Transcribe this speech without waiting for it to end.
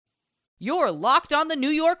You're Locked on the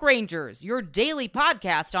New York Rangers, your daily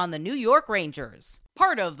podcast on the New York Rangers.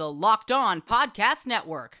 Part of the Locked On Podcast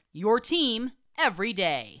Network, your team every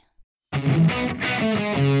day.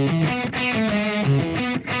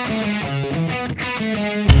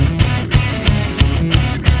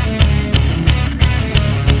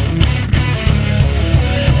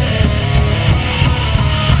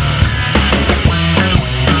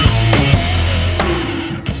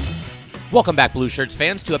 Welcome back, Blue Shirts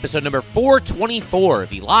fans, to episode number 424 of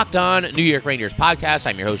the Locked On New York Rangers podcast.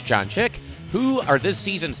 I'm your host, John Chick. Who are this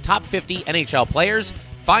season's top 50 NHL players?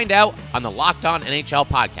 Find out on the Locked On NHL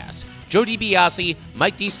podcast. Joe DiBiase,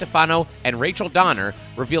 Mike DiStefano, and Rachel Donner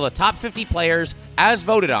reveal the top 50 players as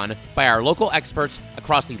voted on by our local experts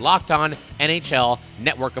across the Locked On NHL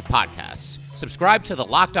network of podcasts. Subscribe to the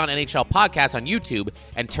Locked On NHL podcast on YouTube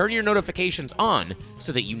and turn your notifications on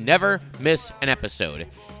so that you never miss an episode.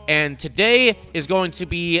 And today is going to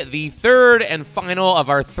be the third and final of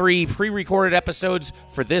our 3 pre-recorded episodes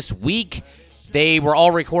for this week. They were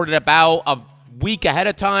all recorded about a week ahead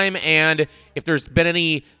of time, and if there's been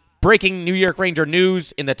any breaking New York Ranger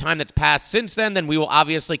news in the time that's passed since then we will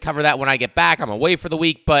obviously cover that when I get back. I'm away for the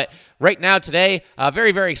week, but right now today,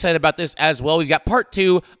 very, very excited about this as well. We've got part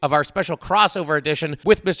 2 of our special crossover edition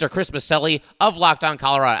with Mr. Chris Maselli of Locked On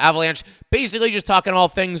Colorado Avalanche. Basically just talking all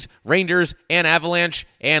things Rangers and Avalanche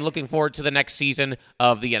and looking forward to the next season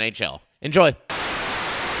of the NHL. Enjoy.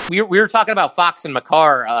 We were talking about Fox and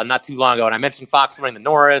Makar not too long ago, and I mentioned Fox winning the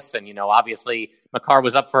Norris, and, obviously Makar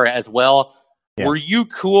was up for it as well. Yeah. Were you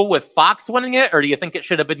cool with Fox winning it, or do you think it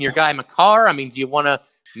should have been your guy Makar? I mean, do you want to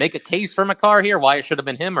make a case for Makar here, why it should have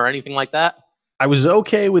been him or anything like that? I was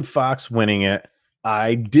okay with Fox winning it.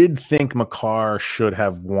 I did think Makar should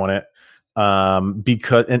have won it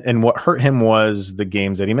because what hurt him was the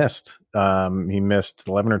games that he missed. He missed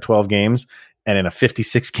 11 or 12 games, and in a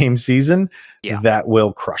 56-game season, that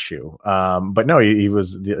will crush you. But no, he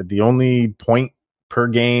was the only point per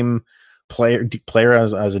game player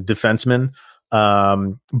as a defenseman.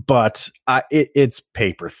 But it's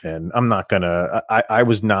paper thin. I'm not gonna.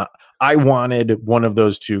 I wanted one of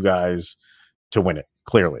those two guys to win it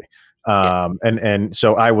clearly. And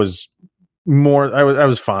so I was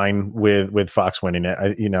fine with Fox winning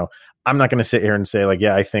it. I'm not going to sit here and say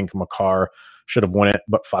I think Makar should have won it,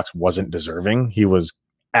 but Fox wasn't deserving. He was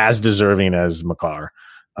as deserving as Makar.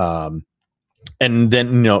 And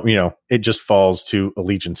then, it just falls to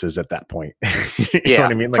allegiances at that point. You know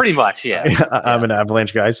what I mean? Pretty much, yeah. I'm an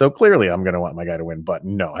Avalanche guy, so clearly I'm going to want my guy to win. But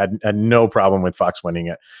no, had no problem with Fox winning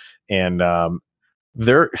it. And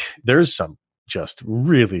there's some just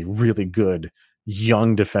really, really good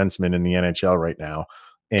young defensemen in the NHL right now.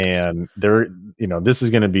 And this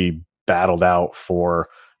is going to be battled out for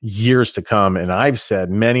years to come. And I've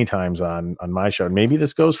said many times on my show, and maybe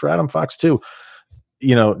this goes for Adam Fox too,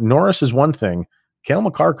 Norris is one thing. Cale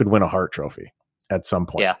Makar could win a Hart Trophy at some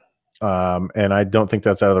point. Yeah. And I don't think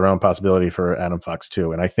that's out of the realm of possibility for Adam Fox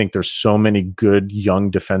too. And I think there's so many good young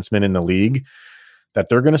defensemen in the league that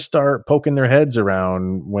they're going to start poking their heads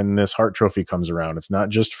around when this Hart Trophy comes around. It's not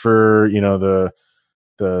just for,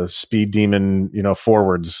 the speed demon,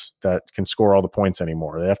 forwards that can score all the points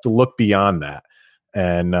anymore. They have to look beyond that.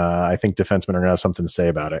 And I think defensemen are going to have something to say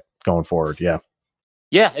about it going forward. Yeah.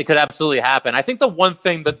 Yeah, it could absolutely happen. I think the one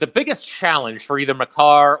thing that the biggest challenge for either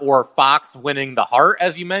Makar or Fox winning the Hart,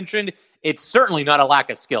 as you mentioned, it's certainly not a lack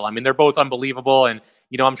of skill. I mean, they're both unbelievable. And,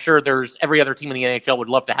 I'm sure there's every other team in the NHL would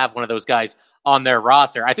love to have one of those guys on their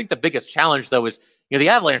roster. I think the biggest challenge, though, is, the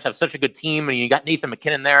Avalanche have such a good team, and you got Nathan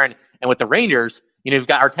MacKinnon there. And with the Rangers, you've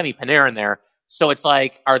got Artemi Panarin there. So it's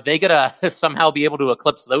like, are they going to somehow be able to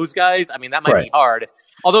eclipse those guys? I mean, that might be hard.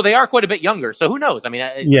 Although they are quite a bit younger. So who knows? I mean,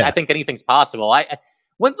 I think anything's possible.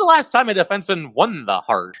 When's the last time a defenseman won the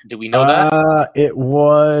Hart? Do we know that? It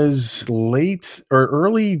was late or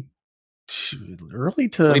early to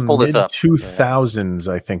mid 2000s,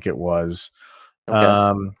 I think it was.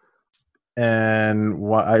 Okay.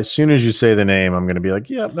 And as soon as you say the name, I'm going to be like,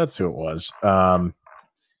 yeah, that's who it was. Because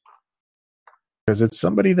it's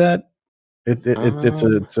somebody that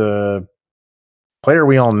it's a player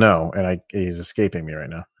we all know, and he's escaping me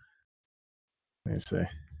right now. Let me see.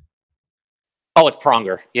 Oh, it's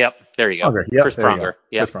Pronger. Yep. There you go. Yep, Chris Pronger.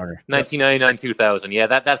 Yep. 1999, 2000. Yeah,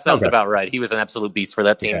 that sounds about right. He was an absolute beast for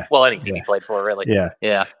that team. Yeah. Well, any team he played for, really.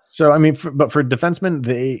 Yeah. So, I mean, but for defensemen,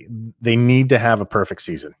 they need to have a perfect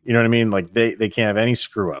season. You know what I mean? Like, they can't have any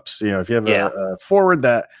screw-ups. If you have a forward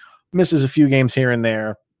that misses a few games here and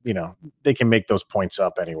there, they can make those points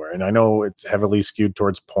up anywhere. And I know it's heavily skewed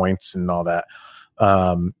towards points and all that.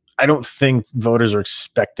 I don't think voters are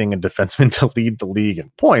expecting a defenseman to lead the league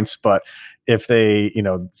in points, but if they,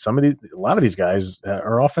 a lot of these guys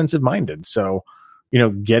are offensive minded. So,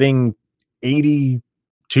 getting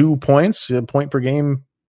 82 points, a point per game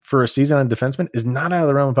for a season on defenseman is not out of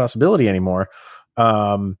the realm of possibility anymore.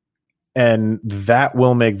 And that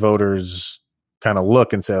will make voters kind of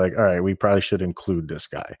look and say like, all right, we probably should include this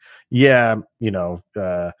guy. Yeah.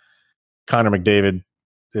 Connor McDavid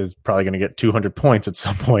is probably going to get 200 points at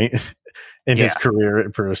some point in his career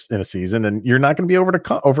in a season, and you're not going to be able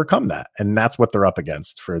to overcome that. And that's what they're up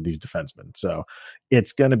against for these defensemen. So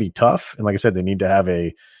it's going to be tough. And like I said, they need to have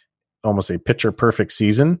almost a pitcher perfect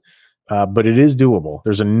season, but it is doable.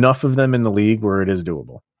 There's enough of them in the league where it is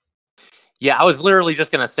doable. Yeah, I was literally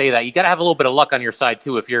just going to say that. You got to have a little bit of luck on your side,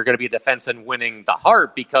 too, if you're going to be a defenseman winning the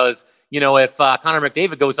Hart, because, if Connor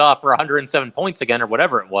McDavid goes off for 107 points again or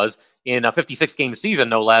whatever it was in a 56-game season,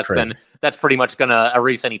 no less, then that's pretty much going to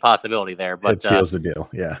erase any possibility there. But it seals the deal,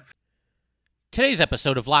 yeah. Today's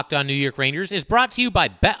episode of Locked On New York Rangers is brought to you by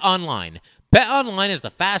BetOnline. BetOnline is the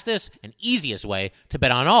fastest and easiest way to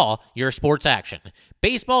bet on all your sports action.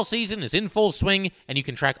 Baseball season is in full swing, and you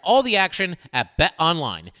can track all the action at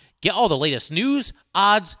BetOnline. Get all the latest news,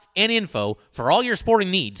 odds, and info for all your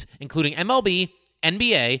sporting needs, including MLB,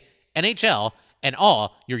 NBA, NHL, and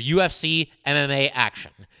all your UFC MMA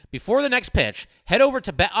action. Before the next pitch, head over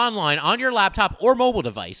to BetOnline on your laptop or mobile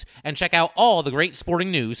device and check out all the great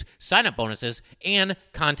sporting news, sign-up bonuses, and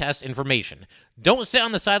contest information. Don't sit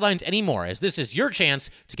on the sidelines anymore, as this is your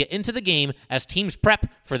chance to get into the game as teams prep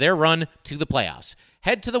for their run to the playoffs.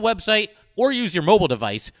 Head to the website or use your mobile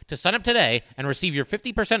device to sign up today and receive your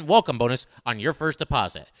 50% welcome bonus on your first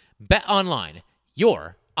deposit. BetOnline,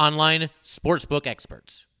 your online sportsbook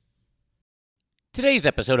experts. Today's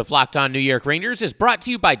episode of Locked On New York Rangers is brought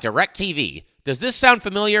to you by DirecTV. Does this sound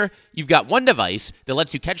familiar? You've got one device that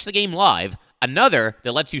lets you catch the game live, another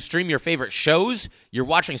that lets you stream your favorite shows, you're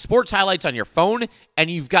watching sports highlights on your phone, and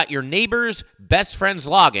you've got your neighbor's best friend's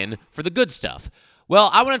login for the good stuff. Well,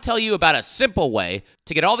 I want to tell you about a simple way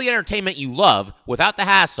to get all the entertainment you love without the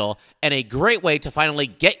hassle, and a great way to finally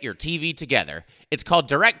get your TV together. It's called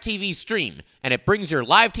DirecTV Stream, and it brings your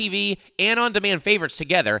live TV and on-demand favorites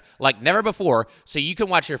together like never before, so you can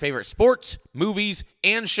watch your favorite sports, movies,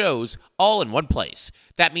 and shows all in one place.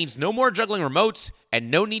 That means no more juggling remotes and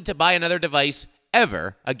no need to buy another device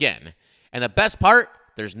ever again. And the best part,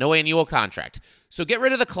 there's no annual contract. So get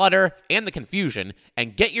rid of the clutter and the confusion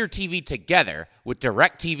and get your TV together with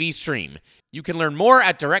DirecTV Stream. You can learn more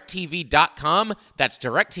at directtv.com. That's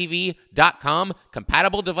directtv.com.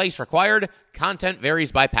 Compatible device required. Content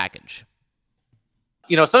varies by package.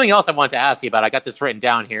 Something else I wanted to ask you about, I got this written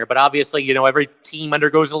down here, but obviously, every team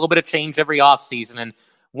undergoes a little bit of change every offseason, and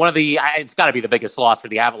it's got to be the biggest loss for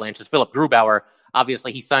the Avalanche is Philip Grubauer.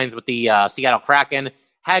 Obviously, he signs with the Seattle Kraken,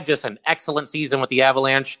 had just an excellent season with the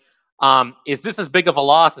Avalanche. Is this as big of a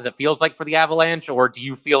loss as it feels like for the Avalanche, or do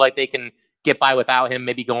you feel like they can get by without him,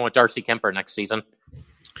 maybe going with Darcy Kemper next season?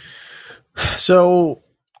 So,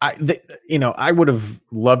 I would have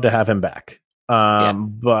loved to have him back.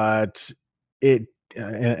 But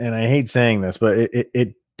and I hate saying this, but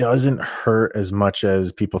it doesn't hurt as much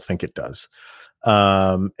as people think it does.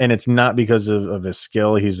 And it's not because of his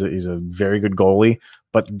skill. He's a very good goalie,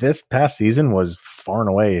 but this past season was far and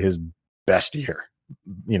away his best year,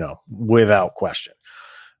 without question.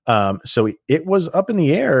 So it was up in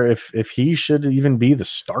the air if he should even be the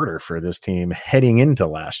starter for this team heading into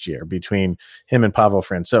last year between him and Pavel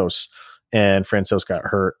Francouz. And Francouz got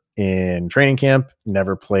hurt in training camp,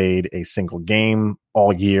 never played a single game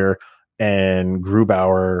all year. And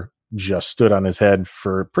Grubauer just stood on his head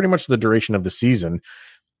for pretty much the duration of the season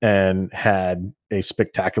and had a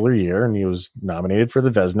spectacular year. And he was nominated for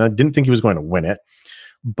the Vezina. Didn't think he was going to win it,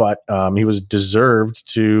 but he was deserved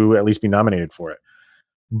to at least be nominated for it.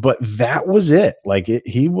 But that was it. Like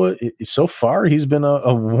so far, he's been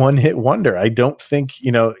a one-hit wonder. I don't think,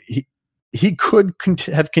 he could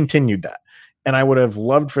have continued that. And I would have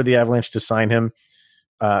loved for the Avalanche to sign him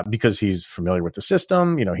because he's familiar with the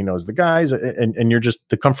system. He knows the guys, and you're just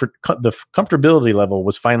the comfortability level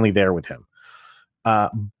was finally there with him.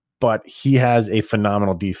 But he has a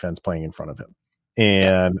phenomenal defense playing in front of him,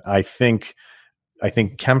 and I think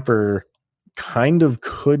Kemper kind of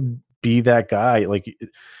could be that guy. Like,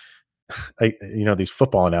 these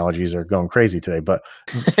football analogies are going crazy today, but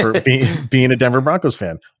for being a Denver Broncos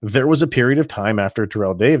fan, there was a period of time after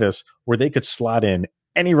Terrell Davis where they could slot in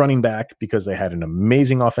any running back because they had an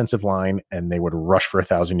amazing offensive line and they would rush for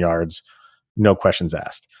 1,000 yards, no questions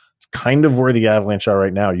asked. It's kind of where the Avalanche are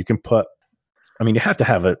right now. You have to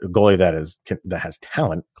have a goalie that has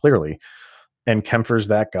talent, clearly, and Kempfer's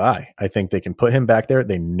that guy. I think they can put him back there.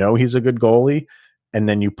 They know he's a good goalie, and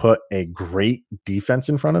then you put a great defense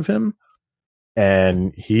in front of him,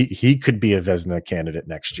 and he could be a Vezina candidate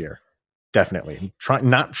next year. Definitely.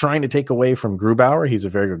 Not trying to take away from Grubauer. He's a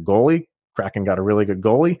very good goalie. Kraken got a really good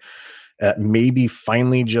goalie. Maybe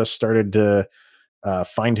finally just started to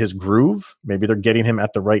find his groove. Maybe they're getting him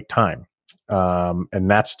at the right time. And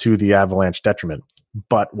that's to the Avalanche detriment.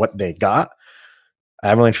 But what they got,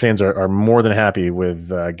 Avalanche fans are more than happy with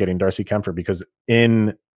getting Darcy Kuemper, because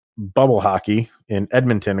in bubble hockey in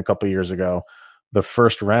Edmonton a couple years ago, the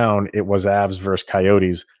first round, it was Avs versus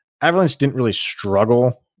Coyotes. Avalanche didn't really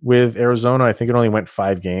struggle with Arizona. I think it only went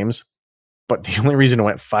 5 games. But the only reason it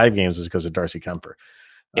went 5 games was because of Darcy Kuemper.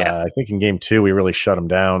 I think in game 2, we really shut him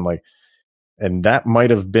down. And that might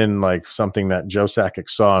have been something that Joe Sakic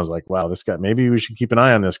saw. I was like, wow, this guy, maybe we should keep an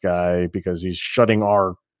eye on this guy because he's shutting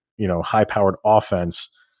our, high-powered offense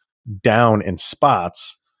down in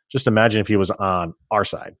spots. Just imagine if he was on our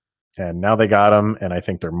side. And now they got him, and I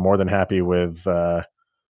think they're more than happy with,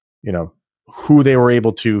 who they were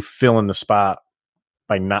able to fill in the spot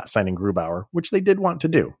by not signing Grubauer, which they did want to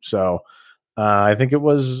do. So I think it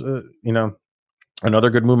was,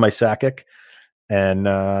 another good move by Sakic. And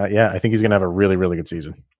I think he's going to have a really, really good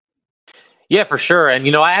season. Yeah, for sure. And,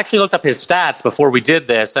 I actually looked up his stats before we did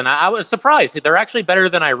this, and I was surprised. They're actually better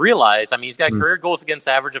than I realized. I mean, he's got a career goals against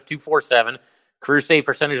average of .247, career save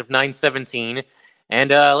percentage of .917. And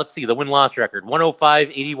let's see, the win-loss record, 105,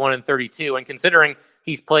 81, and 32. And considering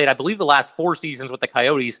he's played, I believe, the last 4 seasons with the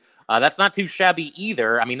Coyotes, that's not too shabby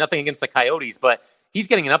either. I mean, nothing against the Coyotes, but he's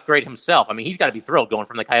getting an upgrade himself. I mean, he's got to be thrilled going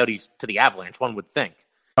from the Coyotes to the Avalanche, one would think.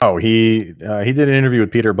 Oh, he did an interview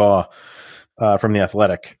with Peter Baugh from The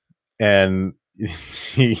Athletic, and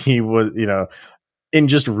he was, in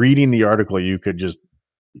just reading the article, you could just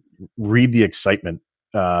read the excitement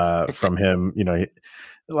from him. A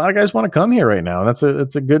lot of guys want to come here right now, and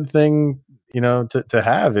that's a good thing, to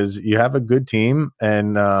have, is you have a good team,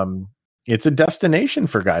 and it's a destination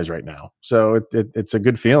for guys right now. So it's a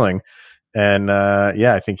good feeling. And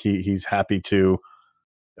I think he's happy to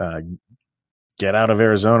get out of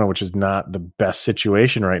Arizona, which is not the best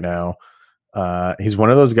situation right now. He's one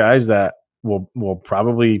of those guys that will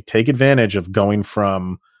probably take advantage of going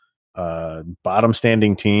from a bottom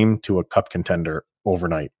standing team to a cup contender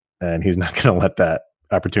overnight, and he's not going to let that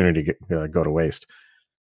opportunity go to waste.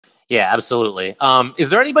 Yeah, absolutely. Is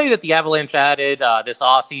there anybody that the Avalanche added this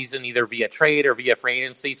offseason, either via trade or via free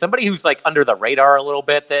agency, somebody who's under the radar a little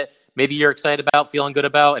bit that maybe you're excited about, feeling good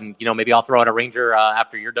about, and maybe I'll throw out a Ranger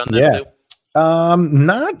after you're done then too?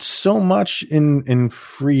 Not so much in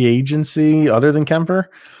free agency other than Kuemper.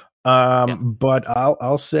 But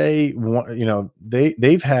I'll say,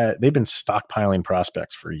 they've been stockpiling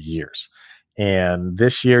prospects for years, and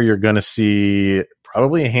this year you're going to see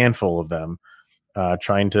probably a handful of them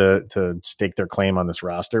trying to stake their claim on this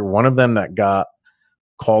roster. One of them that got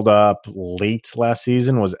called up late last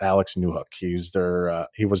season was Alex Newhook. He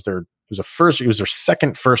was their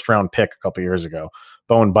second first round pick a couple years ago.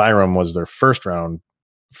 Bowen Byram was their first round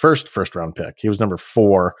pick. He was number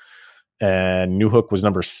 4, and Newhook was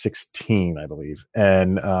number 16, I believe.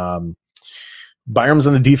 And Byram's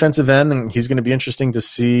on the defensive end, and he's going to be interesting to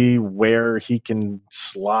see where he can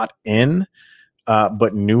slot in.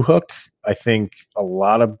 But Newhook, I think a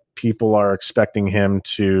lot of people are expecting him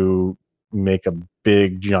to make a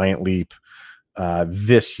big, giant leap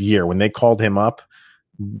this year. When they called him up,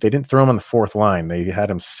 they didn't throw him on the 4th line. They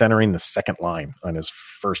had him centering the 2nd line on his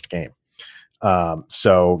first game.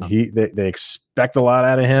 So they expect a lot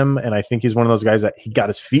out of him, and I think he's one of those guys that he got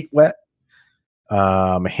his feet wet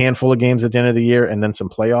a handful of games at the end of the year, and then some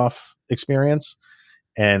playoff experience.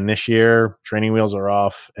 And this year, training wheels are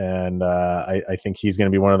off, and I think he's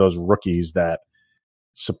going to be one of those rookies that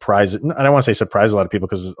surprises. I don't want to say surprise a lot of people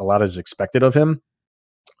because a lot is expected of him,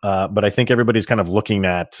 but I think everybody's kind of looking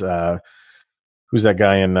at who's that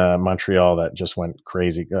guy in Montreal that just went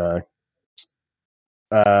crazy. I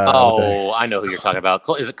know who you're talking about.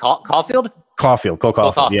 Is it Caulfield? Cole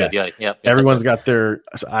Caulfield. Yeah. Everyone's got their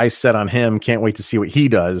eyes set on him. Can't wait to see what he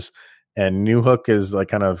does. And Newhook is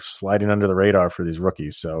kind of sliding under the radar for these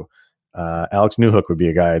rookies. So Alex Newhook would be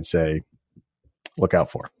a guy I'd say look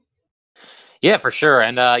out for. Yeah, for sure.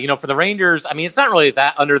 And, for the Rangers, I mean, it's not really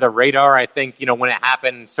that under the radar. I think, when it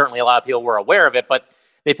happened, certainly a lot of people were aware of it, but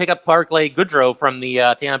they pick up Barclay Goodrow from the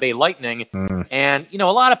Tampa Bay Lightning. And, a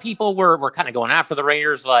lot of people were kind of going after the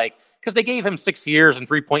Rangers, because they gave him 6 years and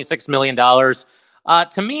 $3.6 million.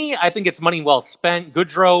 To me, I think it's money well spent.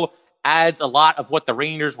 Goodrow adds a lot of what the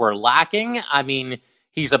Rangers were lacking. I mean,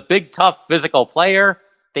 he's a big, tough, physical player.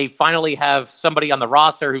 They finally have somebody on the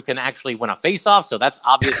roster who can actually win a faceoff, so that's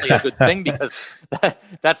obviously a good thing because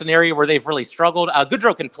that's an area where they've really struggled.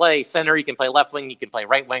 Goodrow can play center, he can play left wing, he can play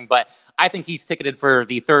right wing, but I think he's ticketed for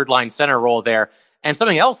the third-line center role there. And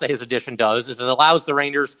something else that his addition does is it allows the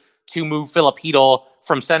Rangers to move Filip Chytil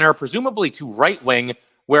from center, presumably to right wing,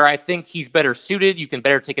 where I think he's better suited. You can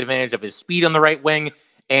better take advantage of his speed on the right wing,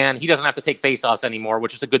 and he doesn't have to take faceoffs anymore,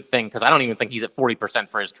 which is a good thing because I don't even think he's at 40%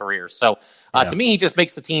 for his career. So to me, he just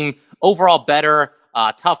makes the team overall better,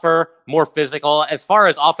 tougher, more physical. As far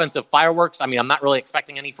as offensive fireworks, I mean, I'm not really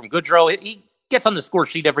expecting any from Goodrow. He gets on the score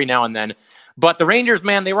sheet every now and then. But the Rangers,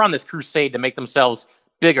 man, they were on this crusade to make themselves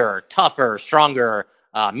bigger, tougher, stronger,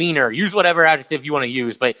 meaner. Use whatever adjective you want to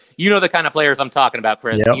use. But you know the kind of players I'm talking about,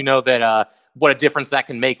 Chris. Yep. You know that what a difference that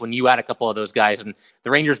can make when you add a couple of those guys. And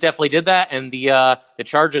the Rangers definitely did that. And the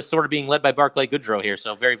charge is sort of being led by Barclay Goodrow here.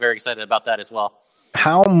 So very, very excited about that as well.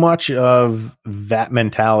 How much of that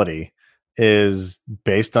mentality is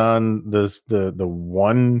based on the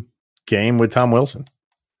one game with Tom Wilson?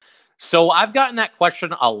 So I've gotten that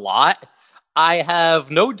question a lot. I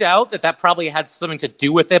have no doubt that probably had something to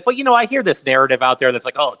do with it. But, you know, I hear this narrative out there that's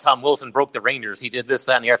like, oh, Tom Wilson broke the Rangers. He did this,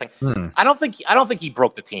 that, and the other thing. I don't think he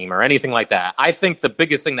broke the team or anything like that. I think the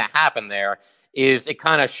biggest thing that happened there is it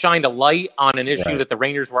kind of shined a light on an issue that the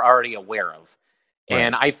Rangers were already aware of. Right.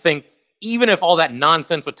 And I think even if all that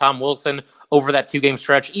nonsense with Tom Wilson over that 2-game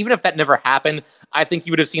stretch, even if that never happened, I think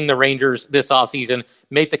you would have seen the Rangers this offseason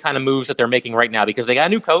make the kind of moves that they're making right now because they got a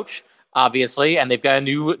new coach, obviously, and they've got a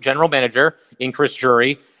new general manager in Chris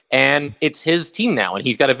Drury, and it's his team now, and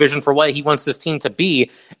he's got a vision for what he wants this team to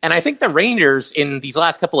be. And I think the Rangers in these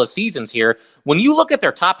last couple of seasons here, when you look at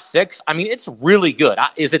their top 6, I mean, it's really good.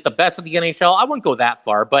 Is it the best of the NHL? I wouldn't go that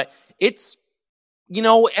far, but it's, you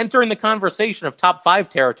know, entering the conversation of top 5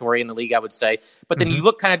 territory in the league, I would say. But then you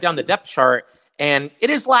look kind of down the depth chart, and it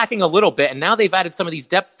is lacking a little bit, and now they've added some of these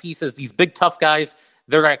depth pieces, these big, tough guys.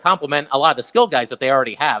 They're going to complement a lot of the skill guys that they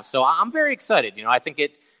already have. So I'm very excited. You know, I think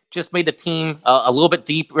it just made the team a little bit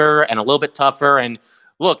deeper and a little bit tougher. And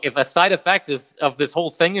look, if a side effect of this whole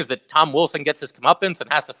thing is that Tom Wilson gets his comeuppance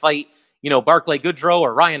and has to fight, you know, Barclay Goodrow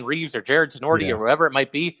or Ryan Reeves or Jared Tenorti or whoever it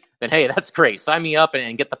might be, then hey, that's great. Sign me up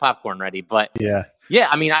and get the popcorn ready. But yeah,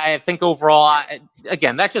 I mean, I think overall,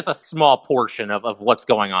 again, that's just a small portion of what's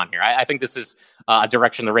going on here. I think this is a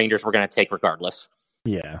direction the Rangers were going to take regardless.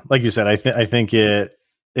 Yeah, like you said, I think it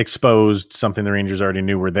exposed something the Rangers already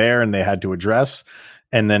knew were there and they had to address,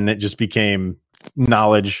 and then it just became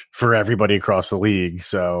knowledge for everybody across the league.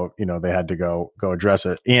 So, you know, they had to go address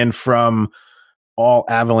it. And from all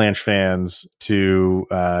Avalanche fans to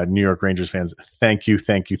New York Rangers fans, thank you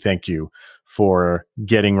for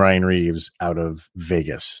getting Ryan Reeves out of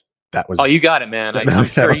Vegas. That was you got it, man. I'm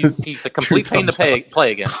sure he's a complete pain to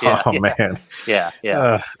play against. Yeah, man.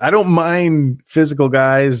 Yeah. I don't mind physical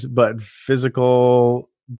guys, but physical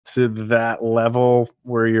to that level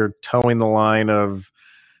where you're towing the line of,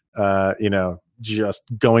 you know, just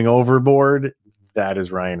going overboard, that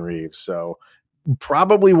is Ryan Reeves. So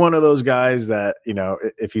probably one of those guys that, you know,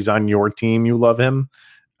 if he's on your team, you love him,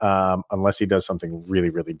 unless he does something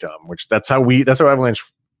really, really dumb, which that's how Avalanche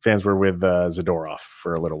fans were with Zadorov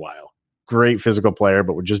for a little while. Great physical player,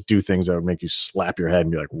 but would just do things that would make you slap your head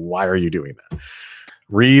and be like, why are you doing that?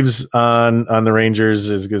 Reeves on the Rangers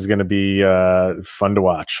is going to be fun to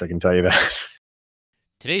watch. I can tell you that.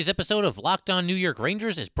 Today's episode of Locked On New York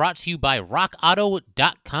Rangers is brought to you by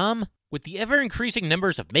RockAuto.com. With the ever-increasing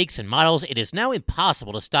numbers of makes and models, it is now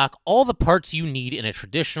impossible to stock all the parts you need in a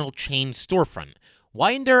traditional chain storefront.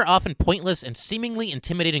 Why endure often pointless and seemingly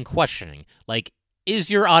intimidating questioning, like,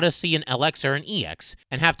 is your Odyssey an LX or an EX,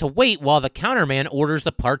 and have to wait while the counterman orders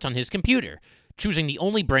the parts on his computer, choosing the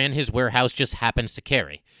only brand his warehouse just happens to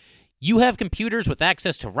carry? You have computers with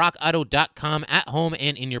access to RockAuto.com at home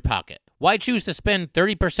and in your pocket. Why choose to spend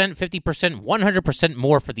 30%, 50%, 100%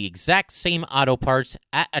 more for the exact same auto parts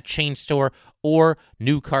at a chain store or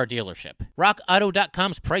new car dealership?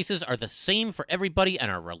 RockAuto.com's prices are the same for everybody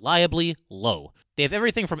and are reliably low. They have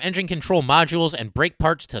everything from engine control modules and brake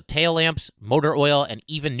parts to tail lamps, motor oil, and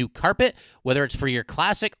even new carpet. Whether it's for your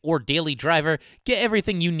classic or daily driver, get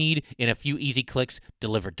everything you need in a few easy clicks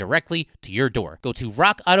delivered directly to your door. Go to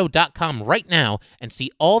rockauto.com right now and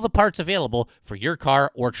see all the parts available for your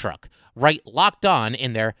car or truck. Write Locked On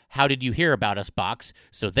in their How Did You Hear About Us box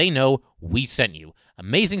so they know we sent you.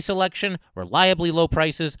 Amazing selection, reliably low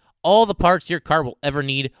prices, all the parts your car will ever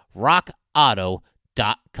need. RockAuto.com.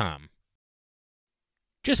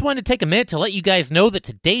 Just wanted to take a minute to let you guys know that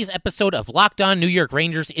today's episode of Locked On New York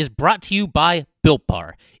Rangers is brought to you by Built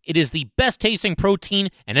Bar. It is the best tasting protein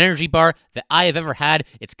and energy bar that I have ever had.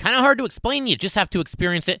 It's kind of hard to explain. You just have to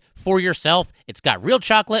experience it for yourself. It's got real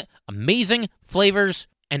chocolate, amazing flavors,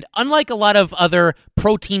 and unlike a lot of other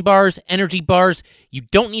protein bars, energy bars, you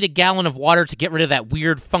don't need a gallon of water to get rid of that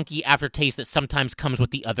weird, funky aftertaste that sometimes comes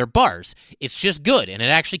with the other bars. It's just good, and it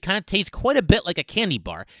actually kind of tastes quite a bit like a candy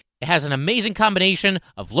bar. It has an amazing combination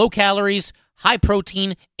of low calories, high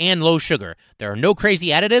protein, and low sugar. There are no crazy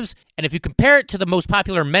additives, and if you compare it to the most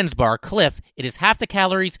popular men's bar, Cliff, it is half the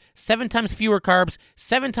calories, 7 times fewer carbs,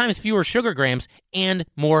 7 times fewer sugar grams, and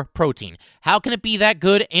more protein. How can it be that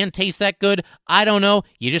good and taste that good? I don't know.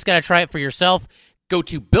 You just got to try it for yourself. Go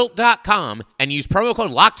to Built.com and use promo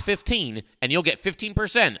code LOCKED15 and you'll get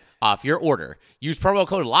 15% off your order. Use promo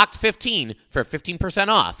code LOCKED15 for 15%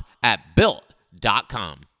 off at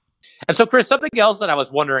Built.com. And so, Chris, something else that I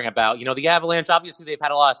was wondering about, the Avalanche, obviously they've had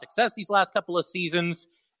a lot of success these last couple of seasons.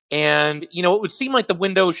 And, it would seem like the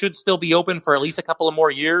window should still be open for at least a couple of more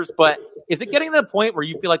years. But is it getting to the point where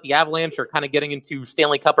you feel like the Avalanche are kind of getting into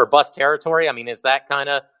Stanley Cup or bust territory? I mean, is that kind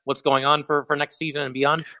of what's going on for next season and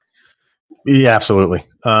beyond? Yeah, absolutely.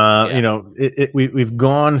 We've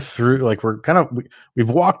gone through, like, we've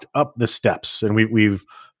walked up the steps, and we've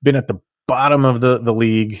been at the bottom of the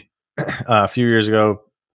league a few years ago,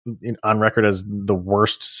 on record as the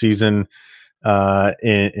worst season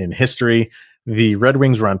in history. The Red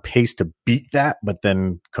Wings were on pace to beat that, but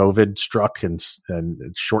then COVID struck and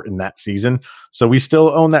shortened that season. So we still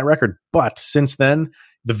own that record. But since then,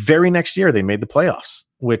 the very next year, they made the playoffs,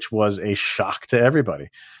 which was a shock to everybody.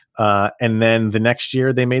 And then the next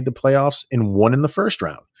year, they made the playoffs and won in the first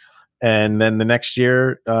round. And then the next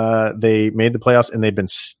year, they made the playoffs and they've been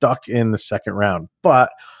stuck in the second round.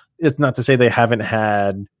 But it's not to say they haven't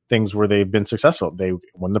had things where they've been successful. They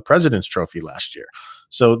won the President's Trophy last year.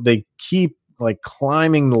 So they keep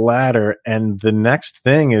climbing the ladder. And the next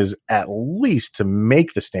thing is at least to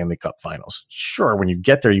make the Stanley Cup Finals. Sure, when you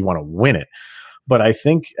get there, you want to win it. But I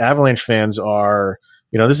think Avalanche fans are,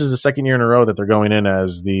 this is the second year in a row that they're going in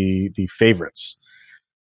as the favorites.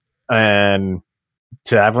 And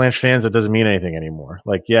to Avalanche fans, it doesn't mean anything anymore.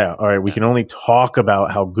 All right, we can only talk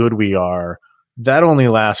about how good we are. That only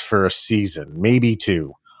lasts for a season, maybe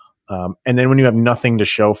two. And then when you have nothing to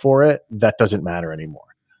show for it, that doesn't matter anymore.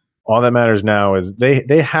 All that matters now is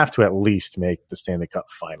they have to at least make the Stanley Cup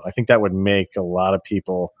final. I think that would make a lot of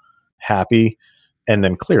people happy. And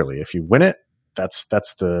then clearly, if you win it, that's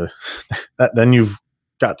then you've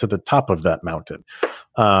got to the top of that mountain.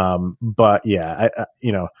 But yeah,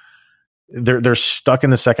 they're stuck in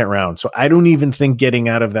the second round. So I don't even think getting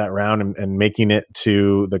out of that round and making it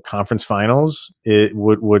to the conference finals, it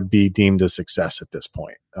would be deemed a success at this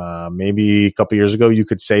point. Maybe a couple years ago, you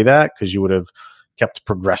could say that because you would have kept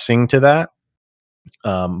progressing to that.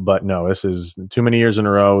 But no, this is too many years in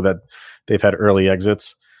a row that they've had early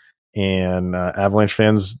exits, and Avalanche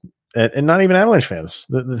fans, and not even Avalanche fans,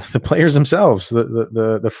 the players themselves,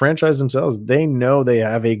 the franchise themselves, they know they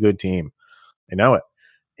have a good team. They know it.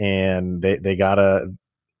 And they gotta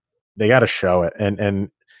show it. And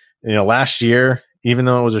last year, even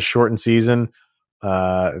though it was a shortened season,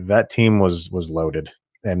 that team was loaded,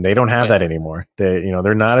 and they don't have that anymore.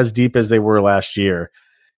 They're not as deep as they were last year.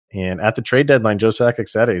 And at the trade deadline, Joe Sakic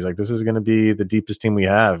said it. He's like, this is going to be the deepest team we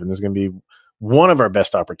have, and this is going to be one of our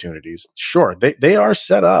best opportunities. Sure, they are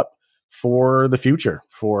set up for the future,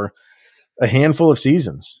 for a handful of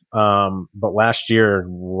seasons. But last year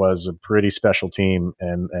was a pretty special team,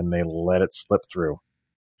 and they let it slip through.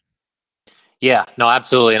 Yeah, no,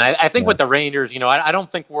 absolutely. And I think with the Rangers, I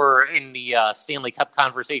don't think we're in the Stanley Cup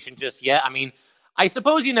conversation just yet. I mean, I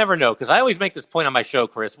suppose you never know, because I always make this point on my show,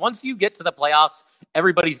 Chris. Once you get to the playoffs,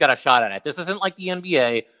 everybody's got a shot at it. This isn't like the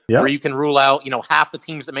NBA where you can rule out, half the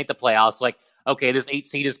teams that make the playoffs. Like, okay, this 8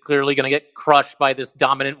 seed is clearly going to get crushed by this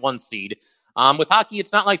dominant 1 seed. With hockey,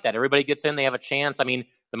 it's not like that. Everybody gets in, they have a chance. I mean,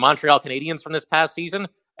 the Montreal Canadiens from this past season,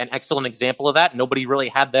 an excellent example of that. Nobody really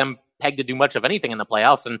had them pegged to do much of anything in the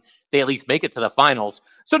playoffs, and they at least make it to the finals.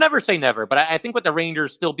 So never say never. But I think with the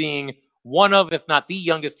Rangers still being one of, if not the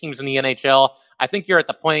youngest teams in the NHL, I think you're at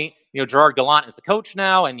the point, Gerard Gallant is the coach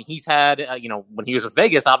now, and he's had, when he was with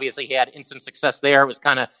Vegas, obviously he had instant success there. It was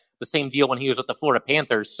kind of the same deal when he was with the Florida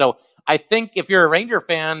Panthers. So I think if you're a Ranger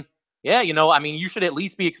fan, yeah, you should at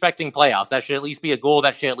least be expecting playoffs. That should at least be a goal.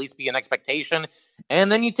 That should at least be an expectation.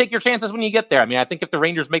 And then you take your chances when you get there. I mean, I think if the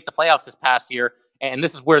Rangers make the playoffs this past year, and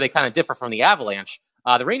this is where they kind of differ from the Avalanche,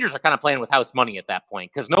 the Rangers are kind of playing with house money at that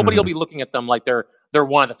point, because nobody will be looking at them like they're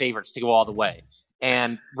one of the favorites to go all the way.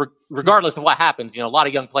 And regardless of what happens, a lot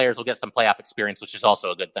of young players will get some playoff experience, which is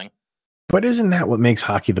also a good thing. But isn't that what makes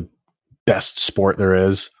hockey the best sport there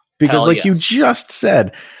is? Because Hell you yes. just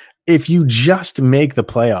said, if you just make the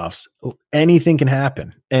playoffs, anything can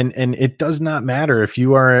happen. And it does not matter if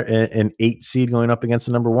you are an 8 seed going up against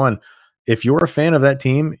the number 1. If you're a fan of that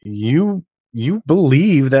team, you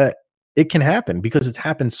believe that it can happen because it's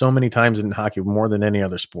happened so many times in hockey, more than any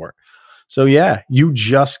other sport. So yeah, you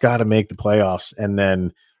just got to make the playoffs and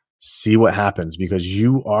then see what happens because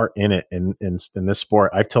you are in it in this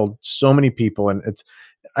sport. I've told so many people, and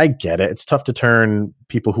I get it. It's tough to turn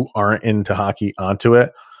people who aren't into hockey onto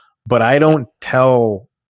it, but I don't tell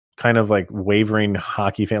kind of like wavering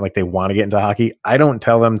hockey fan, like they want to get into hockey. I don't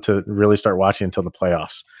tell them to really start watching until the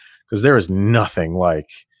playoffs because there is nothing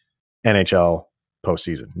like NHL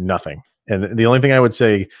postseason, nothing. And the only thing I would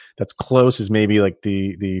say that's close is maybe like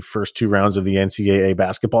the first 2 rounds of the NCAA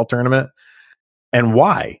basketball tournament. And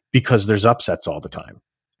why? Because there's upsets all the time.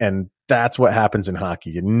 And that's what happens in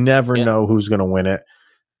hockey. You never know who's going to win it.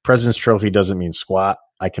 President's Trophy doesn't mean squat.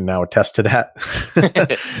 I can now attest to that.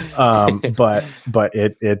 But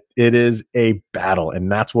it is a battle.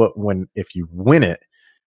 And that's what, if you win it,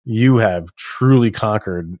 you have truly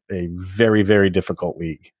conquered a very, very difficult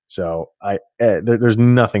league. So there's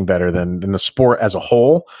nothing better than the sport as a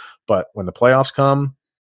whole. But when the playoffs come,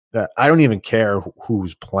 I don't even care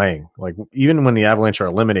who's playing. Like even when the Avalanche are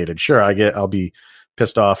eliminated, sure, I'll be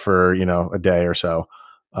pissed off for a day or so,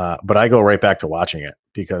 but I go right back to watching it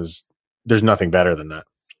because there's nothing better than that.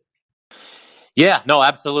 Yeah, no,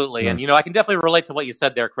 absolutely. And, I can definitely relate to what you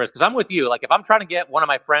said there, Chris, because I'm with you. Like, if I'm trying to get one of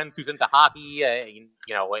my friends who's into hockey,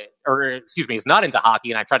 is not into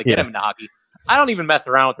hockey, and I try to get him into hockey, I don't even mess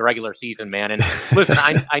around with the regular season, man. And listen,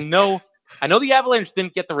 I know the Avalanche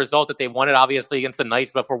didn't get the result that they wanted, obviously, against the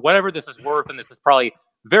Knights, but for whatever this is worth, and this is probably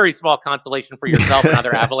very small consolation for yourself and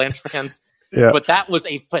other Avalanche fans, but that was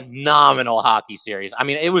a phenomenal hockey series. I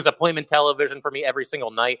mean, it was appointment television for me every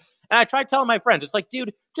single night. And I tried telling my friends, it's like,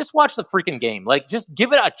 dude, just watch the freaking game. Like, just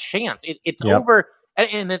give it a chance. It's over.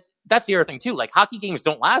 And that's the other thing, too. Like, hockey games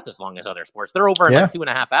don't last as long as other sports. They're over in like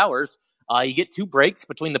 2.5 hours. You get 2 breaks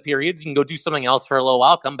between the periods. You can go do something else for a little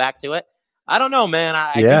while, come back to it. I don't know, man.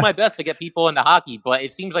 I do my best to get people into hockey, but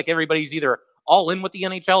it seems like everybody's either all in with the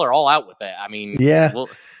NHL or all out with it. I mean,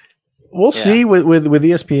 we'll see with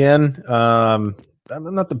ESPN.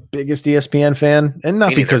 I'm not the biggest ESPN fan, and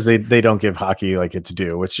not because they don't give hockey like its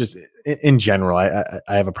due. It's just in general, I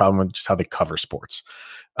have a problem with just how they cover sports.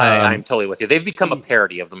 I'm totally with you. They've become a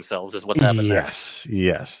parody of themselves, is what's happened.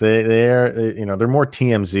 Yes, they are. They're more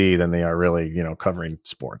TMZ than they are really covering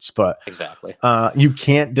sports. But exactly, you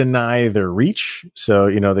can't deny their reach. So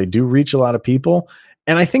they do reach a lot of people,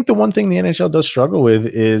 and I think the one thing the NHL does struggle with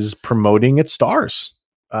is promoting its stars.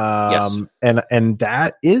 And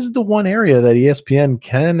that is the one area that ESPN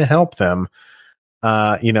can help them.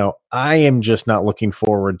 I am just not looking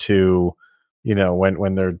forward to,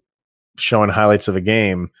 when they're showing highlights of a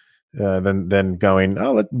game, then going,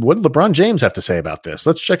 oh, what did LeBron James have to say about this?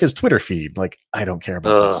 Let's check his Twitter feed. Like, I don't care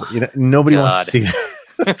about this. Nobody wants to see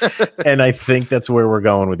that. And I think that's where we're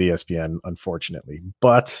going with ESPN, unfortunately.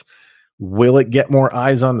 But will it get more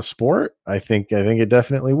eyes on the sport? I think it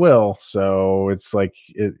definitely will. So it's like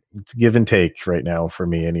it's give and take right now for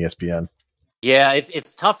me and ESPN. Yeah,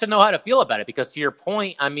 it's tough to know how to feel about it because to your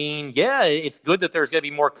point, I mean, yeah, it's good that there's going to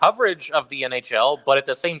be more coverage of the NHL, but at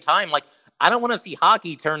the same time, like I don't want to see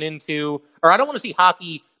hockey I don't want to see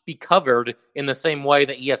hockey be covered in the same way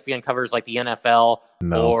that ESPN covers like the NFL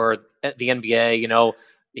or the NBA,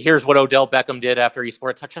 Here's what Odell Beckham did after he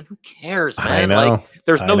scored a touchdown. Who cares, man? Like,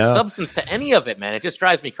 there's no substance to any of it, man. It just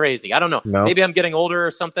drives me crazy. I don't know. No. Maybe I'm getting older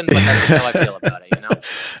or something, but that's just how I feel about it.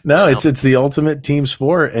 No, it's the ultimate team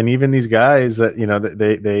sport, and even these guys that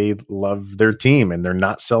they love their team, and they're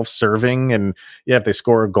not self-serving. And if they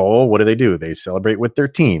score a goal, what do? They celebrate with their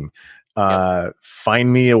team.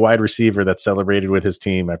 Find me a wide receiver that celebrated with his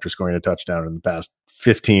team after scoring a touchdown in the past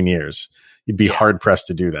 15 years. You'd be hard pressed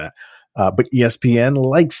to do that. But ESPN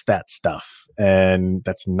likes that stuff, and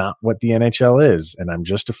that's not what the NHL is. And I'm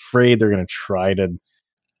just afraid they're going to try to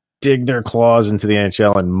dig their claws into the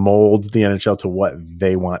NHL and mold the NHL to what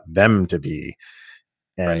they want them to be.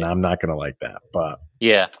 And I'm not going to like that. But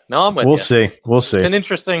I'm with you. We'll see. It's an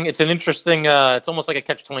interesting. It's almost like a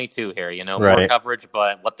catch-22 here. More coverage,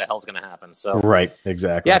 but what the hell's going to happen? So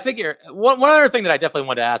exactly. Yeah, I figure one other thing that I definitely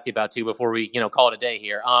wanted to ask you about too before we call it a day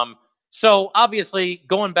here. So obviously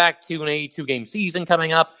going back to an 82-game season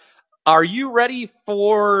coming up, are you ready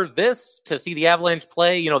for this to see the Avalanche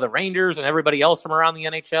play, the Rangers and everybody else from around the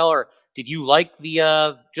NHL? Or Did you like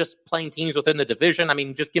the just playing teams within the division? I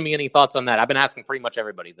mean, just give me any thoughts on that. I've been asking pretty much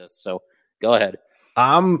everybody this, so go ahead.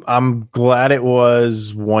 I'm glad it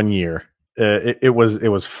was 1 year. It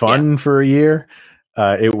was fun for a year.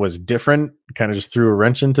 It was different, kind of just threw a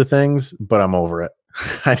wrench into things, but I'm over it.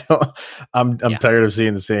 I'm tired of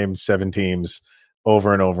seeing the same 7 teams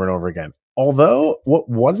over and over and over again. Although what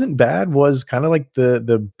wasn't bad was kind of like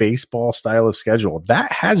the baseball style of schedule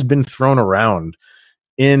that has been thrown around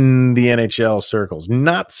in the NHL circles.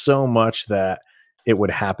 Not so much that it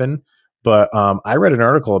would happen, but I read an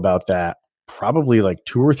article about that probably like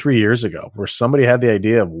 2 or 3 years ago, where somebody had the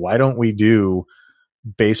idea of why don't we do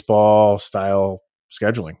baseball style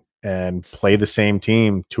scheduling and play the same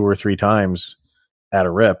team 2 or 3 times at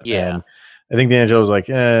a rip. Yeah. And I think the NHL was like,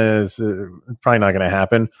 it's probably not going to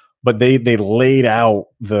happen. But they laid out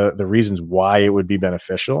the reasons why it would be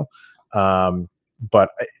beneficial. But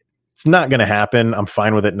it's not going to happen. I'm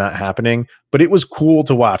fine with it not happening. But it was cool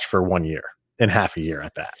to watch for 1 year and half a year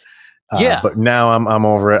at that. But now I'm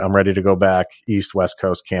over it. I'm ready to go back East, West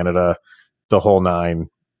Coast, Canada, the whole 9.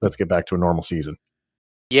 Let's get back to a normal season.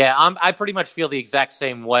 Yeah, I pretty much feel the exact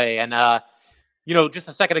same way. And, just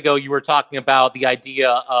a second ago, you were talking about the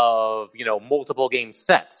idea of, multiple game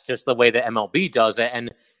sets, just the way the MLB does it.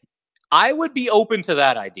 And I would be open to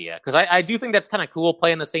that idea because I do think that's kind of cool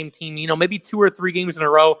playing the same team, maybe 2 or 3 games in a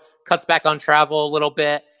row, cuts back on travel a little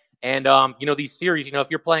bit. And, these series, if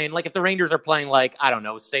you're playing, like if the Rangers are playing like, I don't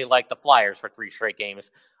know, say like the Flyers for 3 straight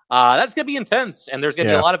games, that's going to be intense. And there's going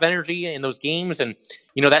to be a lot of energy in those games. And,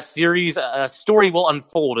 that series, story will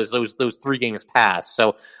unfold as those 3 games pass.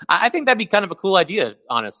 So I think that'd be kind of a cool idea,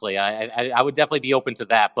 honestly. I would definitely be open to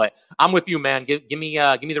that. But I'm with you, man. Give me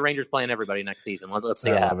the Rangers playing everybody next season. Let's see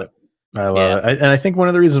it happen. I love it. And I think one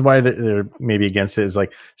of the reasons why they're maybe against it is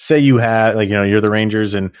like, say you had you're the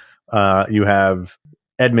Rangers and you have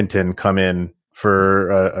Edmonton come in for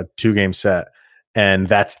a 2-game set and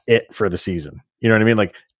that's it for the season. You know what I mean?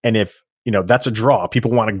 Like, and if, that's a draw,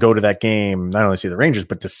 people want to go to that game, not only see the Rangers,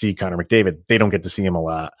 but to see Connor McDavid. They don't get to see him a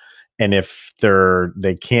lot. And if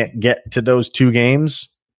they can't get to those 2 games,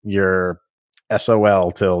 you're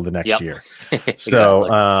SOL till the next year.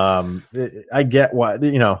 So I get why,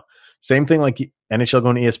 same thing like NHL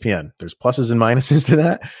going to ESPN. There's pluses and minuses to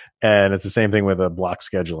that. And it's the same thing with a block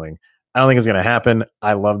scheduling. I don't think it's going to happen.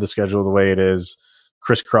 I love the schedule the way it is,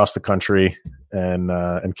 crisscross the country and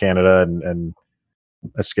Canada, and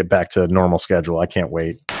let's get back to normal schedule. I can't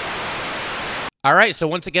wait. All right, so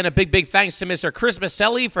once again, a big thanks to Mr. Chris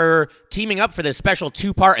Maselli for teaming up for this special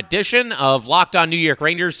 2-part edition of Locked On New York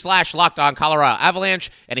Rangers / Locked On Colorado Avalanche,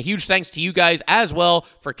 and a huge thanks to you guys as well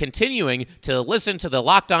for continuing to listen to the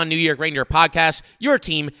Locked On New York Ranger podcast, your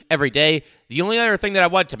team every day. The only other thing that I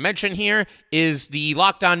want to mention here is the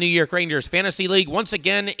Locked On New York Rangers Fantasy League. Once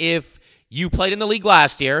again, if you played in the league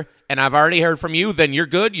last year, and I've already heard from you, then you're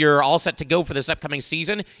good. You're all set to go for this upcoming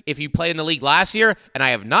season. If you played in the league last year, and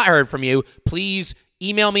I have not heard from you, please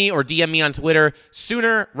email me or DM me on Twitter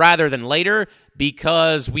sooner rather than later,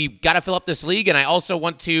 because we've got to fill up this league. And I also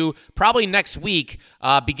want to, probably next week,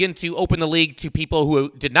 begin to open the league to people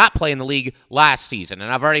who did not play in the league last season.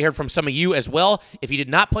 And I've already heard from some of you as well. If you did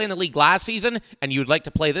not play in the league last season and you would like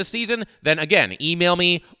to play this season, then again, email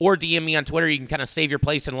me or DM me on Twitter. You can kind of save your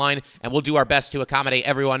place in line, and we'll do our best to accommodate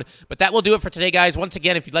everyone. But that will do it for today, guys. Once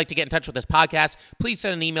again, if you'd like to get in touch with this podcast, please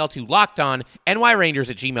send an email to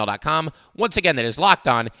lockedonnyrangers@gmail.com. Once again, that is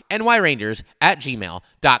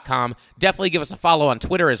lockedonnyrangers@gmail.com. Definitely give us a follow on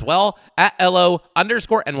Twitter as well,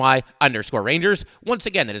 @LO_NY_Rangers. Once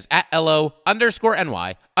again, that is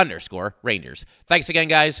 @LO_NY_Rangers. Thanks again,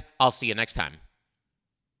 guys. I'll see you next time.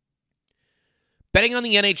 Betting on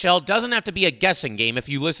the NHL doesn't have to be a guessing game if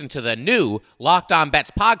you listen to the new Locked On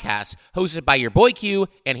Bets podcast, hosted by your boy Q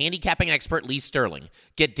and handicapping expert Lee Sterling.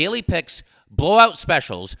 Get daily picks, blowout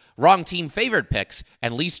specials, wrong team favored picks,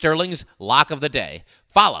 and Lee Sterling's lock of the day.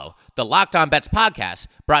 Follow the Locked On Bets podcast,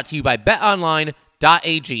 brought to you by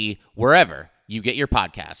BetOnline.ag, wherever you get your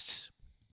podcasts.